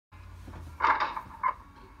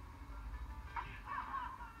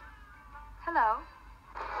Hello.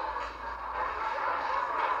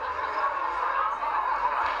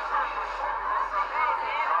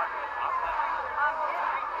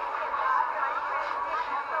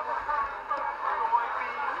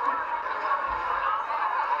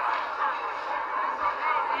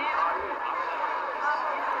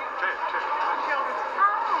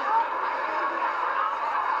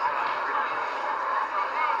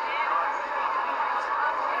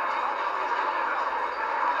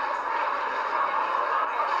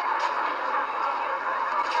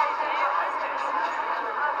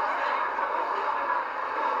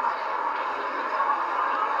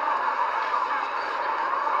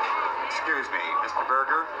 Excuse me, Mr.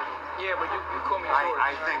 Berger. Yeah, but you call me George.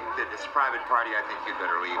 I think that it's a private party. I think you'd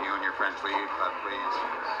better leave. You and your friends leave, please.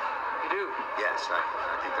 You do? Yes, I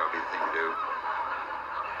think that would be the thing to do.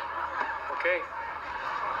 Okay.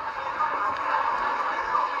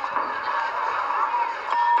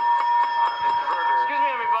 Excuse me,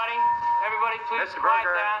 everybody. Everybody, please Mr. quiet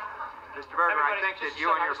Berger. down. Mr. Berger, Everybody, I think that just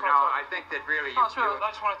you a and your... second, No, I think that really you... No, it's real.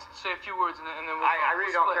 I just wanted to say a few words and then we'll... I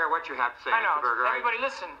really don't care what you have to say, I know. Mr. Berger. Everybody,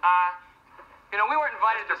 listen. You know, we weren't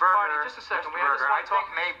invited to this party. Just a second. Mr. Berger, I think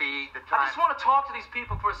maybe the time... I just want to talk to these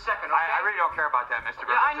people for a second, okay? I really don't care about that, Mr.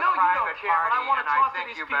 Berger. Yeah, I know you don't care, but I want to talk to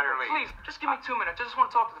these people. Leave. Please, just give me 2 minutes. I just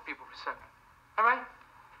want to talk to the people for a second. All right?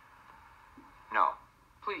 No.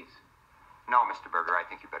 Please. No, Mr. Berger, I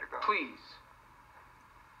think you better go. Please.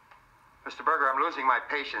 Mr. Berger, I'm losing my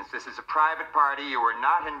patience. This is a private party. You were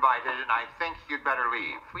not invited, and I think you'd better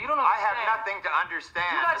leave. Well, you don't understand. I have nothing to understand,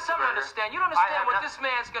 You got Mr. something to Berger. understand. You don't understand what this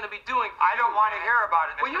man's going to be doing for I don't want to man. hear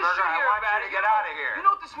about it, Mr. Well, you Berger. should hear I want about you it. to get out of here. You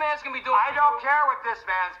know what this man's going to be doing I for don't you? care what this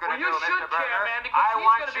man's going to do, Well, you should Mr. Berger. care, man, because I he's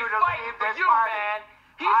want going to you be to fighting leave for this you, party. man.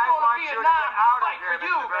 He's I going to want you to Vietnam get out of fight here, for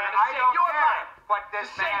you, Mr. man, Berger. to I save don't your care life. what this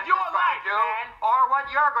To man save is your going life, to do man. or what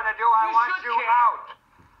you're going to do. I You want should you care. out.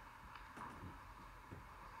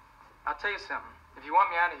 I'll tell you something. If you want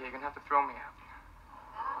me out of here, you're going to have to throw me out.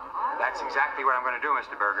 That's exactly what I'm going to do,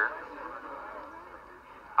 Mr. Berger.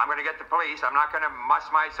 I'm going to get the police. I'm not going to muss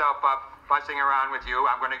myself up fussing around with you.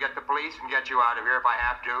 I'm going to get the police and get you out of here if I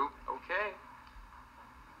have to. Okay.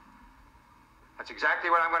 That's exactly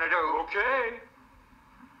what I'm going to do. Okay.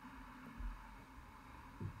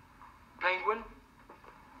 Penguin?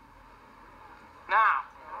 Now,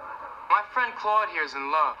 my friend Claude here is in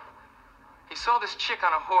love. He saw this chick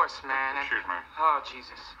on a horse, man, and... Excuse me. Oh,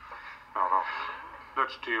 Jesus. No.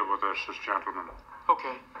 Let's deal with this as gentlemen.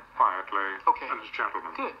 Okay. Quietly. Okay. And as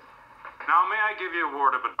gentlemen. Good. Now, may I give you a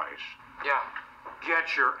word of advice? Yeah.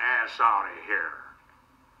 Get your ass out of here.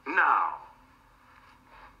 Now.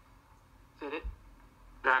 Is that it?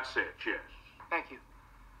 That's it, yes. Thank you.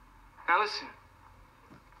 Now listen.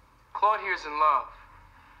 Claude here's in love.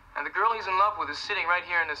 And the girl he's in love with is sitting right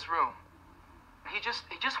here in this room. He just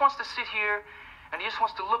wants to sit here and he just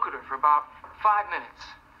wants to look at her for about 5 minutes.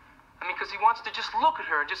 I mean, because he wants to just look at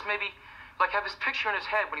her and just maybe, like, have his picture in his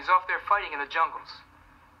head when he's off there fighting in the jungles.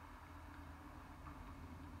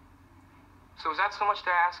 So is that so much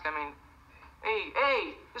to ask? I mean,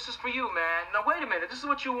 hey, this is for you, man. Now, wait a minute. This is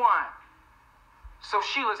what you want. So,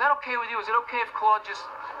 Sheila, is that okay with you? Is it okay if Claude just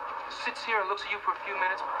sits here and looks at you for a few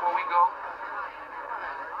minutes before we go?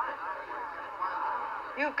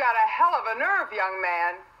 You've got a hell of a nerve, young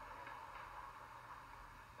man.